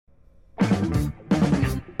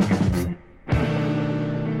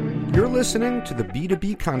You're listening to the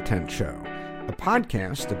B2B Content Show, a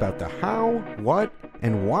podcast about the how, what,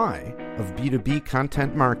 and why of B2B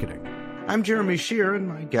content marketing. I'm Jeremy Shear, and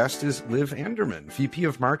my guest is Liv Anderman, VP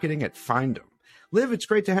of Marketing at Findem. Liv, it's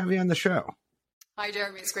great to have you on the show. Hi,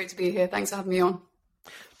 Jeremy. It's great to be here. Thanks for having me on.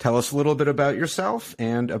 Tell us a little bit about yourself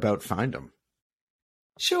and about Findem.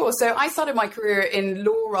 Sure. So I started my career in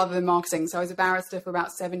law rather than marketing. So I was a barrister for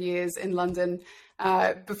about 7 years in London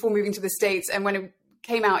before moving to the States. And when it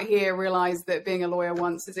came out here, realized that being a lawyer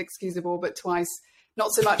once is excusable, but twice,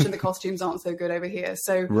 not so much, and the costumes aren't so good over here.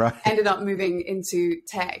 So ended up moving into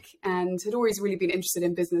tech and had always really been interested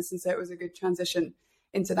in business. And so it was a good transition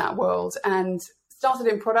into that world. And started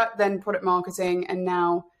in product, then product marketing, and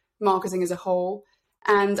now marketing as a whole.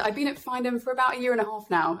 And I've been at Findem for about 1.5 years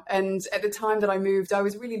now. And at the time that I moved, I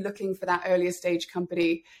was really looking for that earlier stage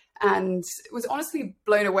company and was honestly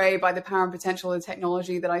blown away by the power and potential of the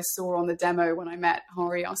technology that I saw on the demo when I met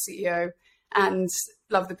Hari, our CEO, and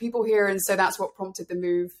love the people here. And so that's what prompted the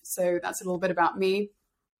move. So that's a little bit about me.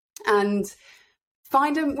 And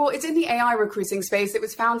Findem, well, it's in the AI recruiting space. It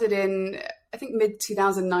was founded in, I think,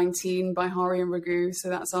 mid-2019 by Hari and Raghu. So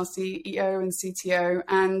that's our CEO and CTO.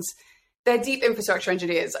 And they're deep infrastructure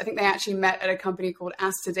engineers. I think they actually met at a company called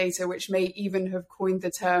Asta Data, which may even have coined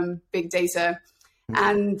the term big data.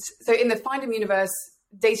 And so in the Findem universe,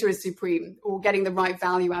 data is supreme, or getting the right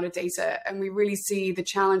value out of data. And we really see the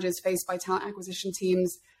challenges faced by talent acquisition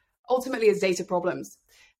teams ultimately as data problems.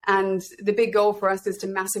 And the big goal for us is to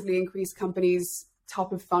massively increase companies'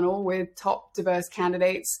 top of funnel with top diverse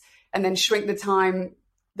candidates, and then shrink the time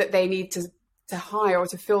that they need to hire or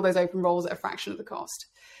to fill those open roles at a fraction of the cost.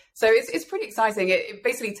 So it's pretty exciting. It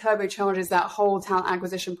basically turbocharges that whole talent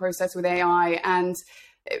acquisition process with AI, and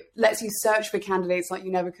it lets you search for candidates like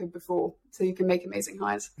you never could before, so you can make amazing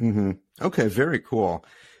hires. Mm-hmm. Okay, very cool.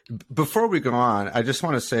 Before we go on, I just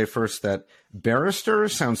want to say first that barrister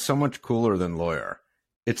sounds so much cooler than lawyer.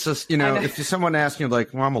 It's just, if someone asks you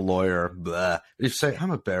like, well, I'm a lawyer, blah, you say,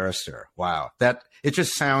 I'm a barrister. Wow. It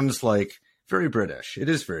just sounds like very British. It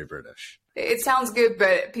is very British. It sounds good,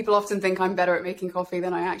 but people often think I'm better at making coffee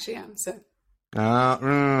than I actually am. So,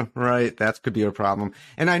 right. That could be a problem.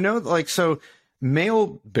 And I know, so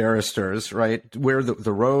male barristers, right, wear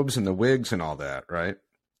the robes and the wigs and all that, right?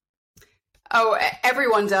 Oh,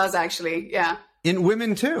 everyone does, actually. Yeah. In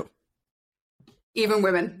women, too? Even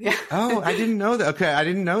women, yeah. Oh, I didn't know that. Okay, I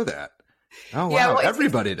didn't know that. Oh, wow. Yeah, well,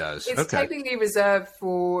 everybody does. It's technically reserved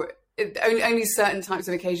for only certain types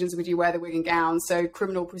of occasions would you wear the wig and gown. So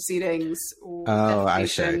criminal proceedings or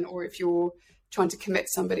defamation, or if you're trying to commit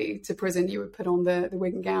somebody to prison, you would put on the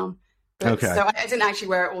wig and gown. But, so I didn't actually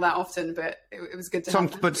wear it all that often, but it was good to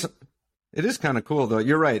have. But it is kind of cool, though.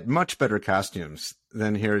 You're right. Much better costumes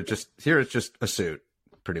than here. Here it's just a suit,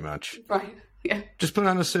 pretty much. Right. Yeah. Just put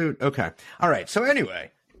on a suit. Okay. All right. So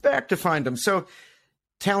anyway, back to Findem. So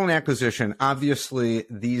talent acquisition, obviously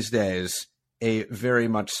these days, a very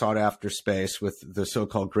much sought after space with the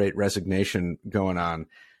so-called great resignation going on.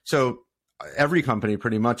 So every company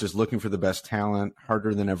pretty much is looking for the best talent,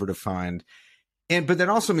 harder than ever to find. But that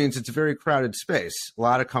also means it's a very crowded space. A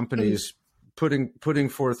lot of companies putting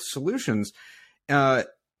forth solutions. And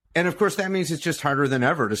of course, that means it's just harder than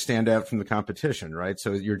ever to stand out from the competition, right?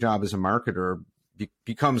 So your job as a marketer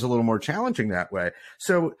becomes a little more challenging that way.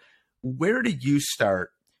 So where do you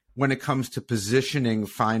start when it comes to positioning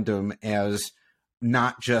Findem as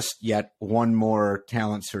not just yet one more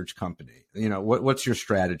talent search company? What's your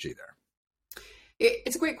strategy there?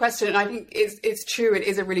 It's a great question. And I think it's true. It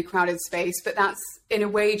is a really crowded space, but that's in a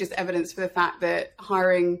way just evidence for the fact that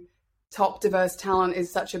hiring top diverse talent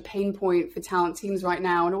is such a pain point for talent teams right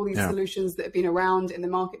now. And all these solutions that have been around in the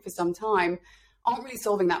market for some time aren't really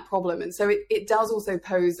solving that problem. And so it does also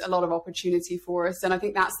pose a lot of opportunity for us. And I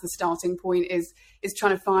think that's the starting point is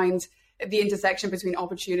trying to find the intersection between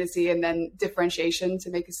opportunity and then differentiation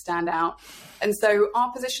to make us stand out. And so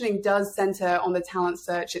our positioning does center on the talent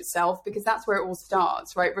search itself, because that's where it all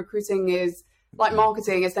starts, right? Recruiting is like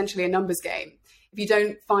marketing, essentially a numbers game. If you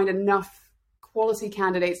don't find enough quality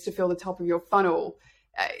candidates to fill the top of your funnel,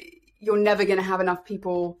 you're never going to have enough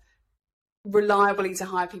people reliably to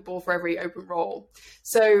hire people for every open role.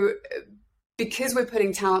 So because we're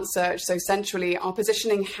putting talent search so centrally, our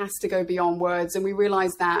positioning has to go beyond words. And we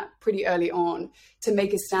realized that pretty early on to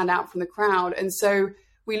make us stand out from the crowd. And so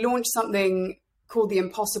we launched something called the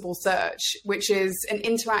Impossible Search, which is an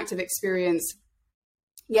interactive experience.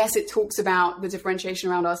 Yes, it talks about the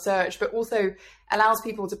differentiation around our search, but also allows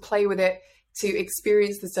people to play with it, to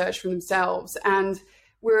experience the search for themselves. And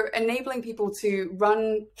we're enabling people to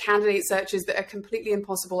run candidate searches that are completely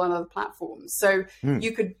impossible on other platforms. So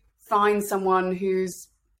you could find someone who's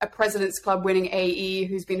a President's Club winning AE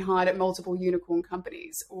who's been hired at multiple unicorn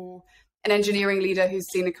companies, or an engineering leader who's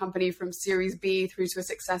seen a company from Series B through to a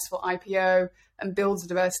successful IPO and builds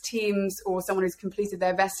diverse teams, or someone who's completed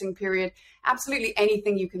their vesting period. Absolutely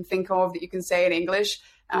anything you can think of that you can say in English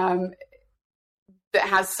that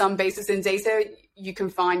has some basis in data, you can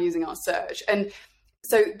find using our search. And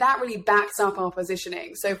so that really backs up our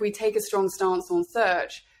positioning. So if we take a strong stance on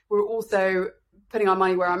search, we're also putting our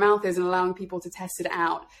money where our mouth is and allowing people to test it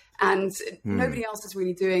out. And nobody else is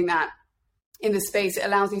really doing that in the space. It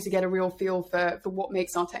allows you to get a real feel for what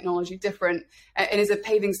makes our technology different and is a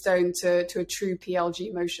paving stone to a true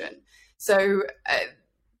PLG motion. So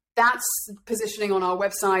that's positioning on our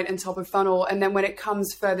website and top of funnel. And then when it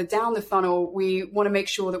comes further down the funnel, we want to make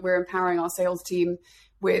sure that we're empowering our sales team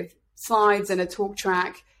with slides and a talk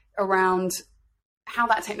track around how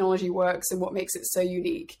that technology works and what makes it so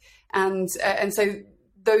unique. And so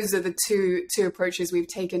those are the two approaches we've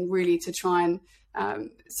taken really to try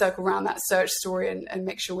and circle around that search story and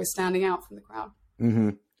make sure we're standing out from the crowd. Mm-hmm.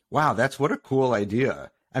 Wow, what a cool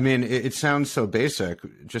idea. I mean, it sounds so basic.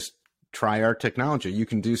 Just try our technology. You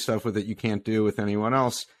can do stuff with it you can't do with anyone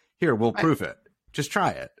else. Here, we'll prove it. Just try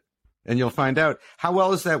it, and you'll find out. How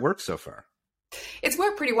well has that worked so far? It's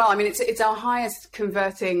worked pretty well. I mean, it's our highest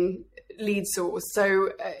converting lead source. So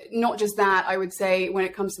not just that, I would say when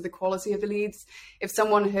it comes to the quality of the leads, if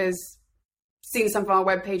someone has seen some of our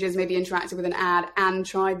web pages, maybe interacted with an ad and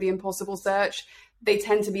tried the impossible search, they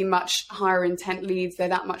tend to be much higher intent leads. They're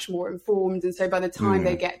that much more informed. And so by the time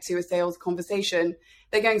they get to a sales conversation,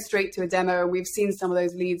 they're going straight to a demo. We've seen some of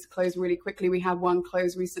those leads close really quickly. We had one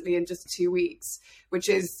close recently in just 2 weeks, which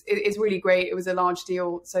is really great. It was a large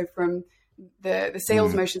deal. So from the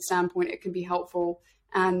sales motion standpoint, it can be helpful.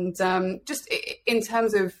 And just in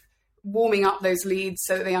terms of warming up those leads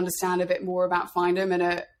so that they understand a bit more about Findem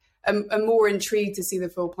and are more intrigued to see the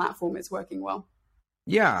full platform is working well.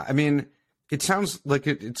 Yeah, I mean, it sounds like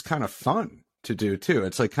it's kind of fun to do too.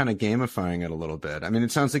 It's like kind of gamifying it a little bit. I mean,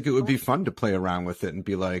 it sounds like it would be fun to play around with it and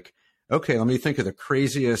be like, okay, let me think of the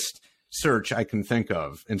craziest search I can think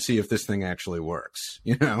of and see if this thing actually works,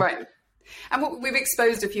 you know? Right. And we've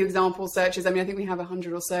exposed a few example searches. I mean, I think we have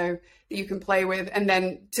 100 or so that you can play with. And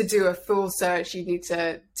then to do a full search, you need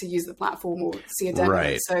to use the platform or see a demo.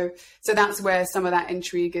 Right. So that's where some of that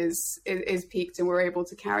intrigue is peaked, and we're able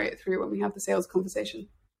to carry it through when we have the sales conversation.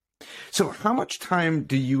 So how much time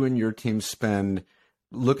do you and your team spend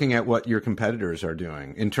looking at what your competitors are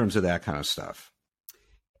doing in terms of that kind of stuff?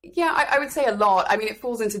 Yeah, I would say a lot. I mean, it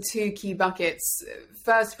falls into two key buckets.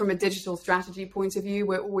 First, from a digital strategy point of view,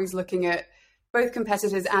 we're always looking at both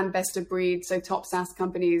competitors and best of breed. So top SaaS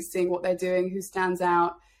companies, seeing what they're doing, who stands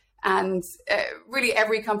out. And really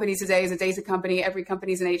every company today is a data company. Every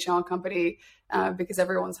company is an HR company because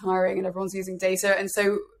everyone's hiring and everyone's using data. And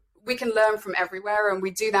so we can learn from everywhere. And we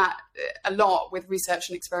do that a lot with research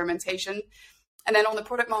and experimentation. And then on the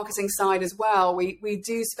product marketing side as well, we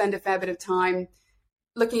do spend a fair bit of time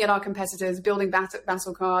looking at our competitors, building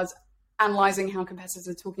battle cards, analyzing how competitors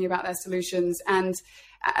are talking about their solutions, and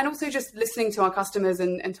also just listening to our customers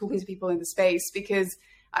and talking to people in the space, because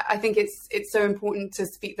I think it's so important to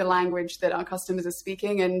speak the language that our customers are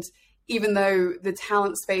speaking. And even though the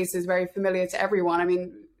talent space is very familiar to everyone, I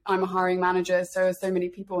mean, I'm a hiring manager, so are so many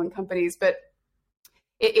people and companies, but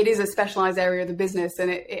it is a specialized area of the business,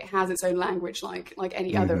 and it has its own language like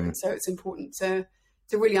any other. And so it's important to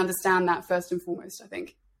really understand that first and foremost, I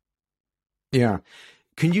think. Yeah.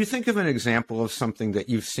 Can you think of an example of something that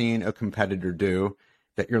you've seen a competitor do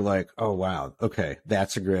that you're like, oh, wow, okay,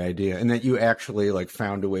 that's a great idea, and that you actually like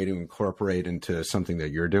found a way to incorporate into something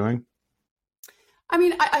that you're doing? I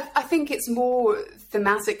mean, I think it's more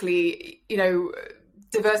thematically, you know,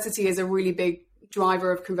 diversity is a really big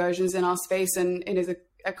driver of conversions in our space, and it is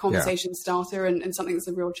a conversation starter and something that's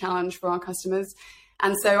a real challenge for our customers.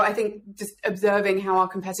 And so I think just observing how our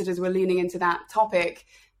competitors were leaning into that topic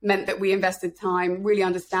meant that we invested time really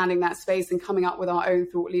understanding that space and coming up with our own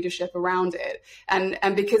thought leadership around it.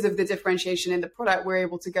 And because of the differentiation in the product, we're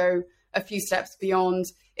able to go a few steps beyond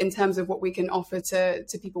in terms of what we can offer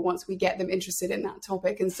to people once we get them interested in that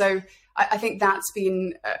topic. And so I think that's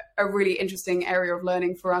been a really interesting area of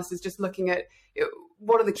learning for us, is just looking at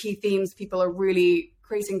what are the key themes people are really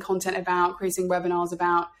creating content about, creating webinars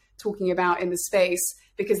about, talking about in the space,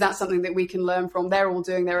 because that's something that we can learn from. They're all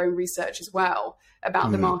doing their own research as well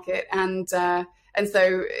about the market. And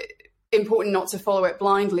so important not to follow it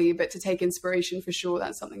blindly, but to take inspiration for sure.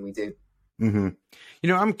 That's something we do. Mm-hmm. You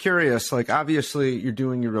know, I'm curious, like, obviously you're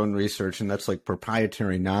doing your own research, and that's like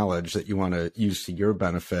proprietary knowledge that you want to use to your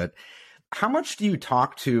benefit. how much do you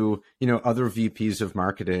talk to, other VPs of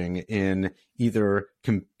marketing in either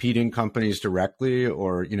competing companies directly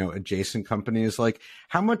or, adjacent companies? Like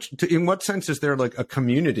in what sense is there like a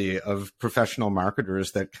community of professional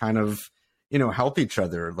marketers that kind of, help each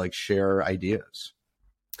other, like share ideas?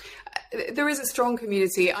 There is a strong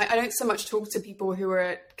community. I don't so much talk to people who are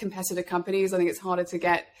at competitor companies. I think it's harder to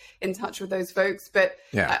get in touch with those folks, but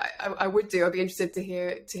yeah. I'd be interested to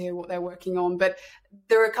hear what they're working on. But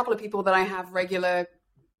there are a couple of people that I have regular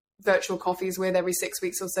virtual coffees with every 6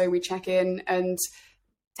 weeks or so. We check in and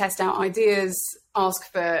test out ideas,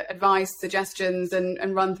 ask for advice, suggestions,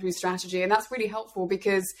 and run through strategy. And that's really helpful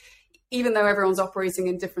because even though everyone's operating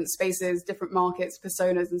in different spaces, different markets,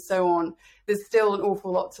 personas, and so on, there's still an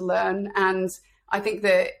awful lot to learn. And I think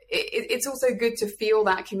that it's also good to feel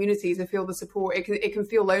that community, to feel the support. It can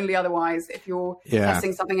feel lonely otherwise if you're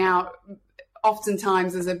testing something out.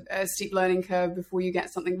 Oftentimes there's a steep learning curve before you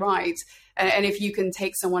get something right. And if you can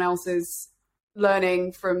take someone else's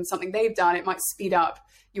learning from something they've done, it might speed up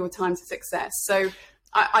your time to success. So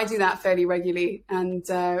I do that fairly regularly, and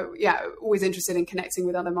always interested in connecting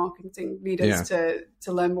with other marketing leaders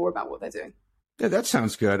to learn more about what they're doing. Yeah, that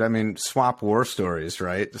sounds good. I mean, swap war stories,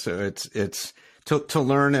 right? So it's to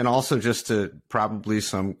learn, and also just to probably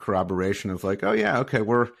some corroboration of like, oh yeah, okay,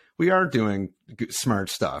 we are doing smart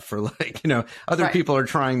stuff, or like, other people are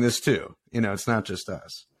trying this too. It's not just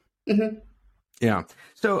us. Mm-hmm. Yeah.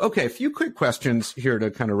 So, okay, a few quick questions here to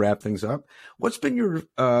kind of wrap things up. What's been your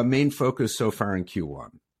main focus so far in Q1?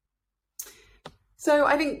 So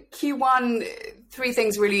I think Q1, three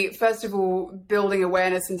things really. First of all, building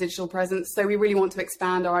awareness and digital presence. So we really want to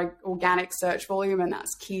expand our organic search volume, and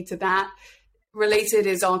that's key to that. Related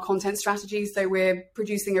is our content strategy. So we're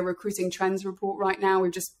producing a recruiting trends report right now.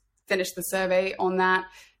 We've just finished the survey on that.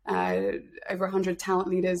 Over 100 talent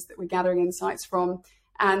leaders that we're gathering insights from.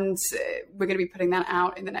 And we're going to be putting that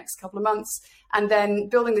out in the next couple of months. And then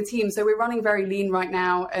building the team. So we're running very lean right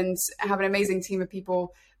now and have an amazing team of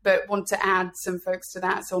people, but want to add some folks to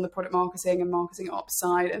that. So on the product marketing and marketing ops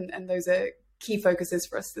side, and those are key focuses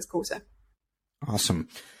for us this quarter. Awesome.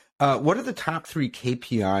 What are the top 3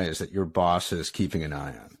 KPIs that your boss is keeping an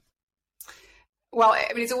eye on? Well,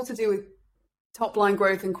 I mean, it's all to do with top line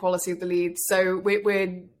growth and quality of the leads. So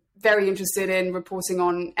we're very interested in reporting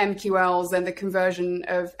on MQLs, and the conversion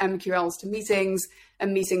of MQLs to meetings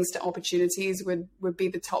and meetings to opportunities would be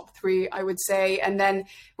the top 3, I would say. And then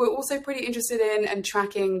we're also pretty interested in and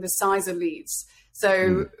tracking the size of leads.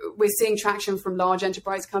 So we're seeing traction from large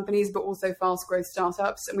enterprise companies, but also fast growth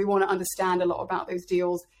startups. And we want to understand a lot about those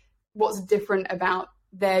deals, what's different about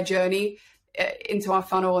their journey into our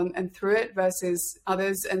funnel and through it versus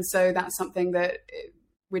others. And so that's something that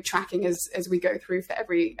we're tracking as we go through for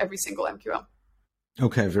every single MQL.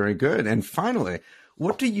 Okay, very good. And finally,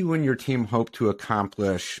 what do you and your team hope to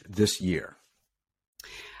accomplish this year?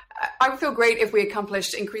 I would feel great if we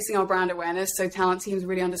accomplished increasing our brand awareness, so talent teams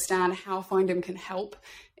really understand how Findem can help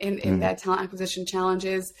in their talent acquisition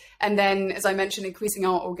challenges. And then, as I mentioned, increasing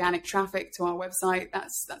our organic traffic to our website.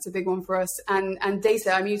 That's a big one for us. And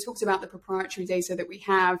data. I mean, you talked about the proprietary data that we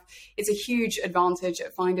have. It's a huge advantage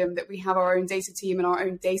at Findem that we have our own data team and our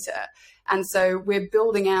own data. And so we're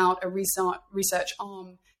building out a research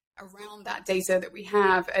arm around that data that we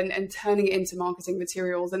have and turning it into marketing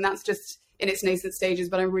materials. And that's just in its nascent stages,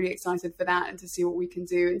 but I'm really excited for that and to see what we can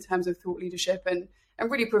do in terms of thought leadership and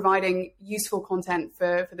really providing useful content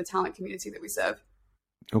for the talent community that we serve.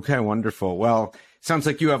 Okay, wonderful. Well, sounds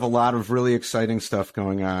like you have a lot of really exciting stuff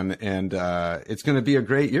going on, and it's going to be a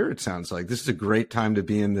great year, it sounds like. This is a great time to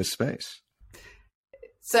be in this space. It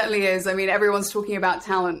certainly is. I mean, everyone's talking about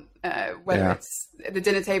talent, whether it's at the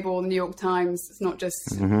dinner table or the New York Times. It's not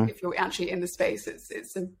just if you're actually in the space.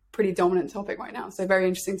 It's a pretty dominant topic right now. So very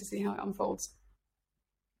interesting to see how it unfolds.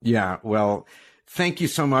 Yeah, well, thank you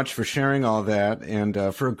so much for sharing all that and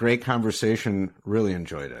for a great conversation. Really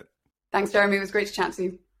enjoyed it. Thanks, Jeremy. It was great to chat to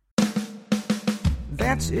you.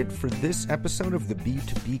 That's it for this episode of the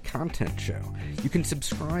B2B Content Show. You can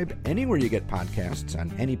subscribe anywhere you get podcasts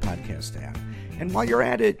on any podcast app. And while you're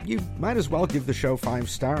at it, you might as well give the show 5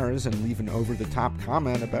 stars and leave an over-the-top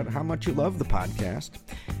comment about how much you love the podcast.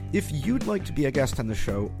 If you'd like to be a guest on the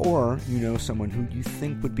show, or you know someone who you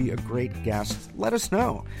think would be a great guest, let us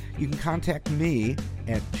know. You can contact me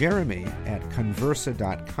at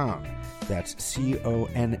jeremy@conversa.com. That's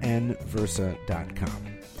CONN Versa.com.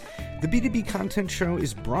 The B2B Content Show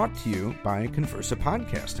is brought to you by Conversa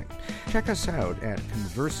Podcasting. Check us out at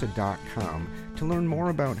conversa.com to learn more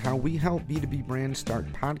about how we help B2B brands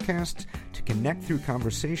start podcasts to connect through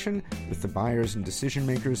conversation with the buyers and decision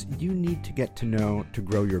makers you need to get to know to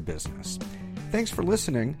grow your business. Thanks for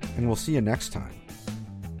listening, and we'll see you next time.